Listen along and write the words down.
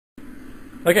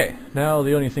Okay, now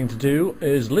the only thing to do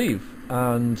is leave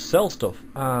and sell stuff,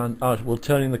 and we'll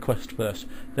turn in the quest first,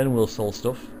 then we'll sell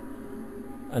stuff,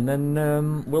 and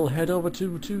then we'll head over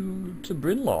to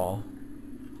Brinlaw.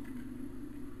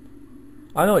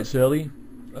 I know it's early,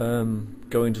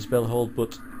 going to Spellhold,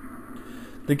 but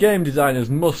the game designers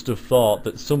must have thought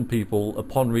that some people,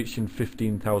 upon reaching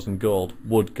 15,000 gold,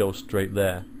 would go straight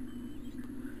there.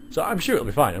 So I'm sure it'll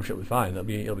be fine. I'm sure it'll be fine.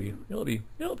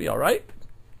 It'll be all right.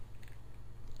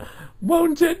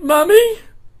 Won't it, Mummy?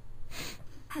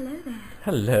 Hello there.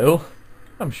 Hello.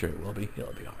 I'm sure it will be.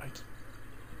 It'll be all right.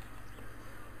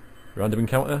 Random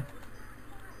encounter.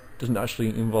 Doesn't actually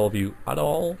involve you at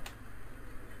all.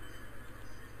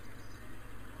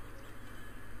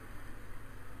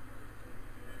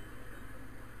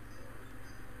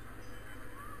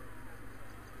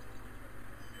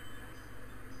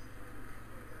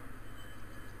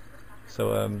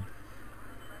 So,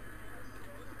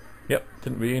 yep,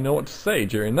 didn't really know what to say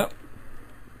during that.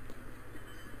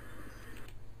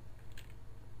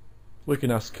 We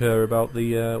can ask her about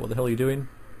the, what the hell are you doing?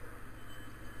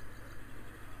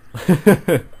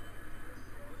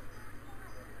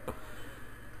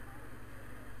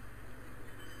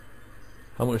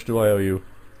 How much do I owe you?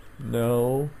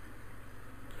 No.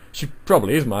 She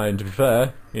probably is mine, to be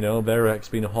fair. You know, Verex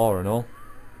being a whore and all.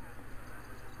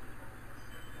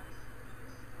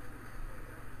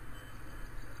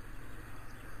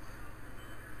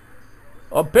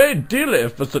 I paid dearly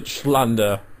for such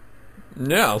slander.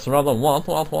 Yes, rather than what,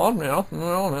 yeah,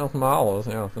 no, miles,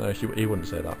 yeah. No, he wouldn't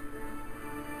say that.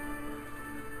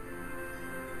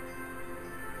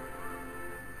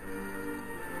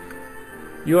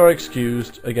 You are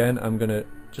excused. Again, I'm gonna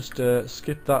just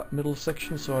skip that middle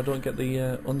section so I don't get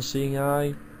the Unseeing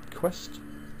Eye quest.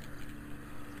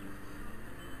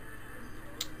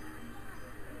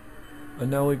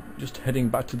 And now we're just heading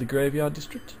back to the Graveyard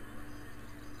District.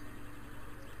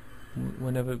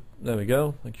 Whenever, there we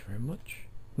go, thank you very much.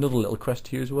 Another little quest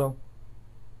here as well.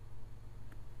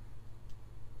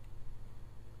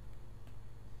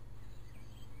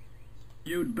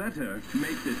 You'd better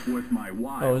make this worth my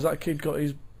while. Oh, has that kid got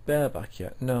his bear back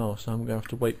yet? No, so I'm going to have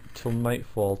to wait till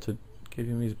nightfall to give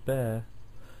him his bear.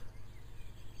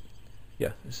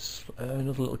 Yeah, this is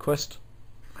another little quest.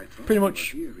 Pretty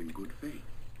much,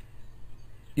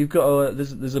 you've got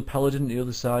there's a paladin on the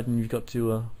other side, and you've got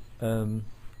to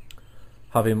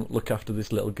have him look after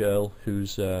this little girl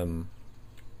who's yeah,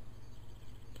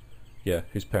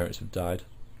 whose parents have died.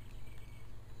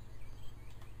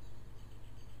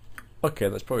 Okay,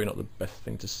 that's probably not the best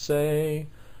thing to say,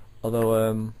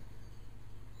 although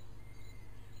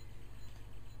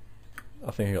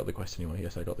I think I got the quest anyway.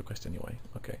 Yes, I got the quest anyway.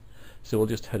 Okay, so we'll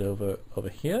just head over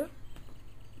here.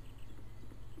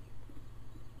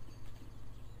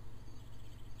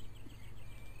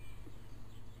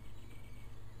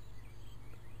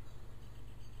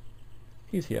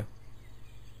 He's here.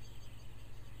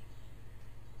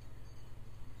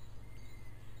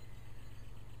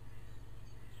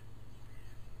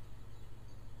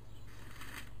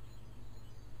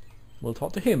 We'll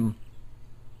talk to him.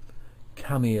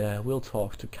 Come here. We'll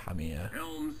talk to Come here.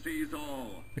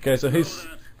 Okay, so his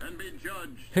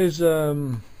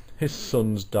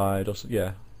son's died. Or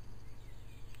yeah.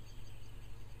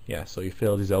 Yeah. So he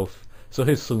failed his oath. So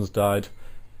his son's died.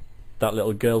 That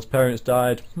little girl's parents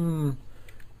died.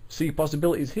 See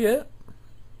possibilities here.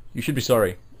 You should be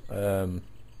sorry.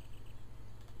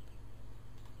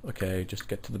 Okay, just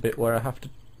get to the bit where I have to.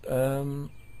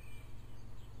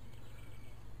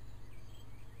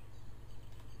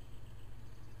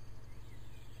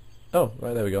 Oh,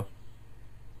 right, there we go.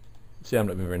 See, I'm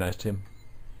not being very nice to him.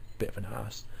 Bit of an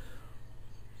arse.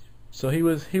 So he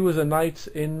was a knight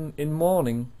in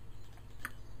mourning,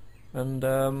 and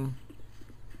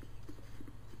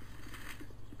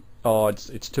oh, it's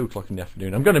 2 o'clock in the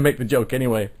afternoon. I'm going to make the joke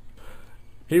anyway.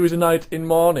 He was a knight in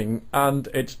mourning, and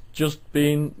it's just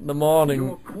been the morning.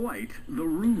 You're quite the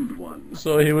rude one.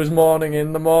 So he was mourning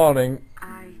in the morning. I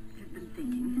have been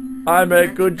thinking. I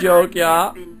make good joke, yeah.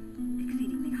 I've been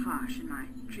exceedingly harsh in my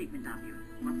treatment of you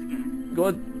once again.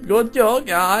 Good joke,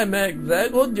 yeah. I make very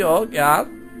good joke, yeah.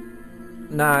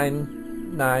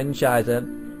 9,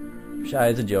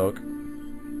 scheiße joke.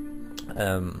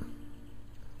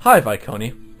 Hi,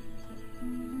 Viconi.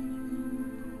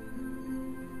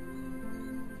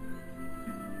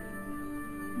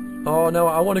 Oh no,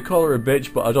 I want to call her a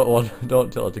bitch, but I don't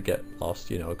tell her to get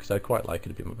lost, you know, because I quite like her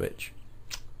to be my bitch.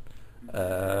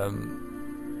 No,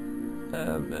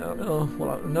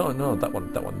 that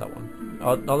one.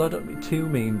 Oh, I don't be too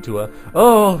mean to her.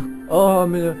 Oh,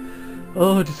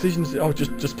 Oh, decisions. Oh,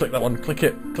 just click that one. Click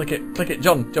it. Click it. Click it.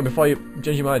 John, before you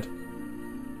change your mind.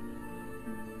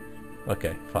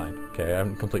 Okay, fine. Okay, I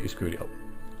haven't completely screwed it up.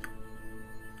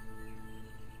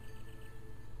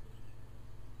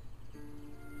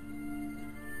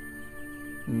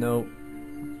 No.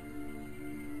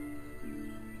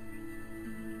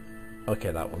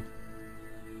 Okay, that one.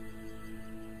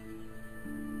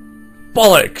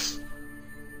 Bollocks!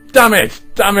 Damn it!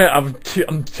 Damn it! I'm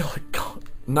oh God.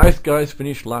 Nice guys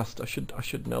finish last. I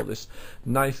should know this.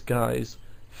 Nice guys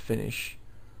finish.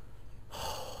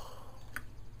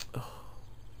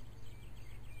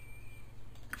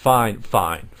 Fine.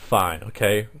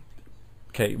 Okay.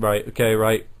 Okay,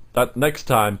 right. That next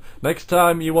time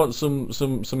you want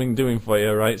something doing for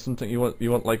you, right? Something you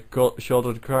want like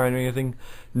shoulder to cry or anything.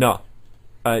 No.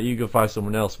 You go find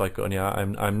someone else if I cut on you.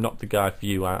 I'm not the guy for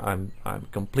you. I'm a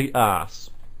complete ass.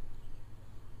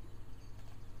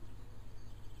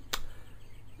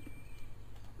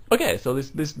 Okay, so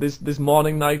this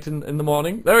morning night in the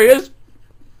morning. There he is.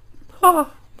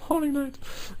 Ah, morning night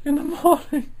in the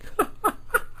morning.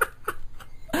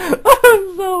 That's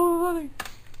so funny.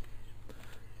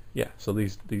 Yeah, so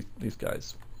these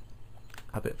guys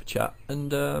have a bit of a chat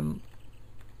and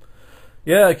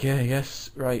yeah, okay,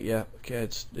 yes, right, yeah, okay,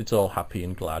 it's all happy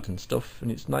and glad and stuff,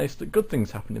 and it's nice that good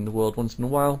things happen in the world once in a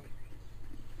while.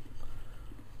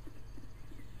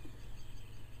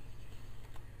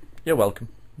 You're welcome.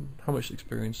 How much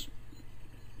experience?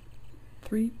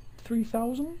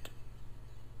 3,000?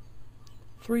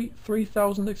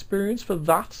 3,000 experience for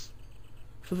that?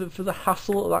 For the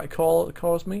hassle that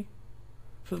caused me?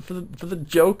 For the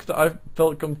joke that I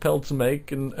felt compelled to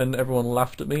make and everyone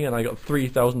laughed at me and I got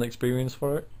 3,000 experience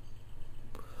for it?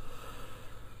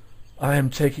 I am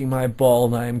taking my ball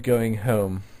and I am going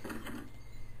home.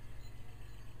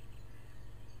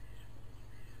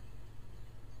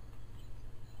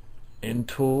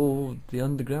 Into the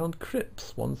underground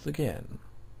crypts once again.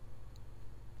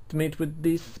 To meet with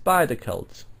the spider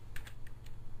cult.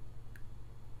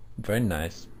 Very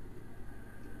nice.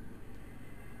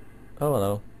 Oh,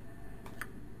 hello.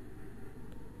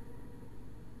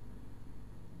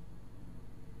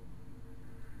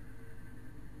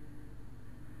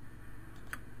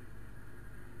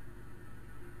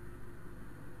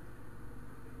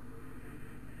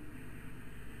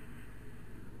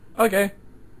 Okay.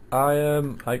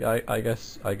 I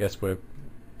guess we're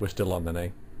still on then, eh?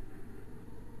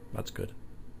 That's good.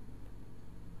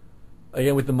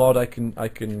 Again, with the mod, I can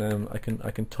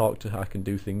talk to her. I can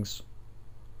do things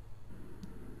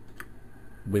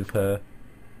with her,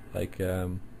 like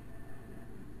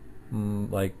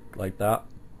like that.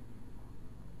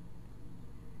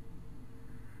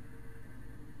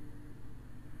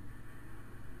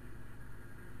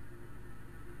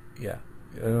 Yeah,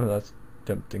 that's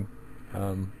tempting.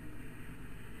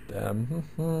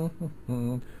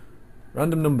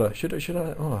 Random number. Should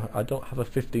I? Oh, I don't have a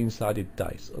 15-sided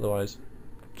dice. Otherwise,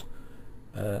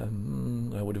 I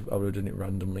would have done it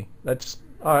randomly. Let's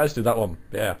do that one.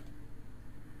 Yeah.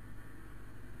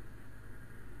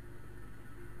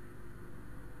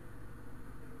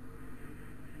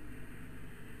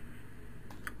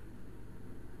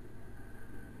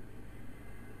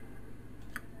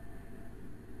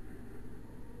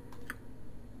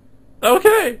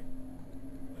 Okay.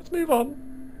 Let's move on.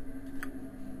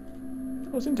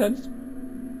 That was intense.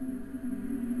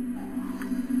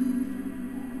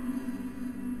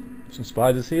 Some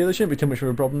spiders here. There shouldn't be too much of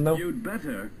a problem though. You'd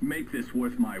better make this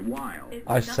worth my while.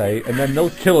 I say, and then they'll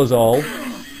kill us all.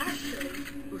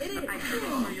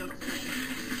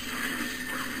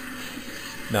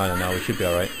 No, we should be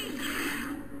alright.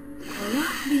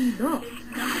 You're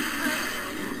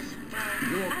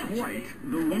quite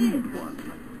the rude one.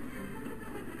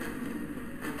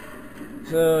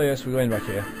 So yes, we're going back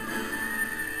here.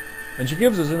 And she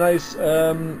gives us a nice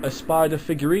a spider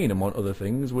figurine among other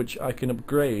things, which I can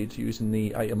upgrade using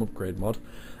the item upgrade mod.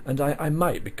 And I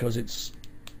might, because it's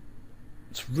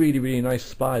really nice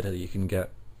spider that you can get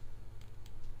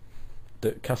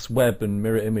that casts web and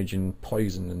mirror image and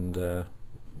poison and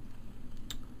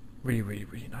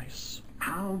really nice.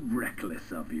 How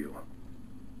reckless of you.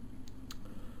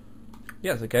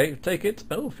 Yes, okay, take it.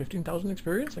 Oh, 15,000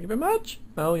 experience, thank you very much.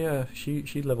 Oh yeah, she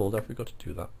leveled, I forgot to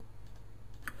do that.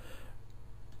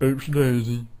 Oops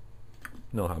daisy.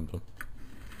 No harm done.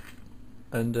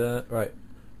 And right.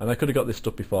 And I could have got this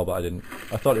stuff before, but I didn't.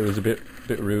 I thought it was a bit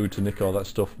rude to nick all that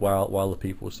stuff while the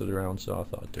people stood around, so I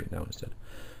thought I'd do it now instead.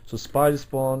 So spider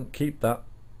spawn, keep that.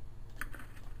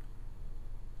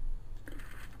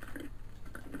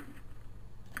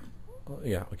 Oh,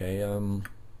 yeah, okay,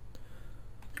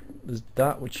 there's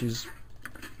that, which is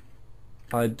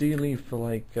ideally for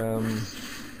like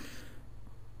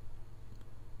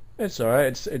it's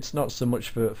alright. It's not so much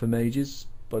for mages,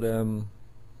 but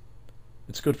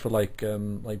it's good for like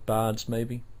bards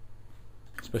maybe,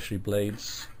 especially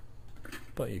blades.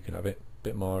 But you can have it a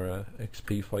bit more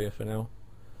XP for you for now.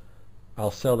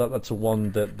 I'll sell that. That's a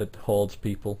one that holds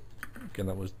people. Again,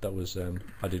 that was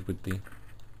added with the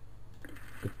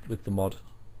mod.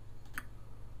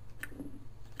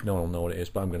 No one will know what it is,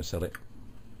 but I'm going to sell it.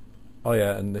 Oh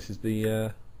yeah, and this is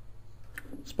the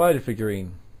spider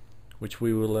figurine, which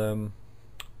we will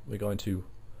we're going to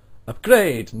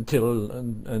upgrade until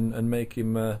and make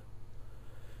him a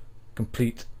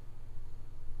complete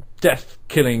death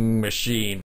killing machine.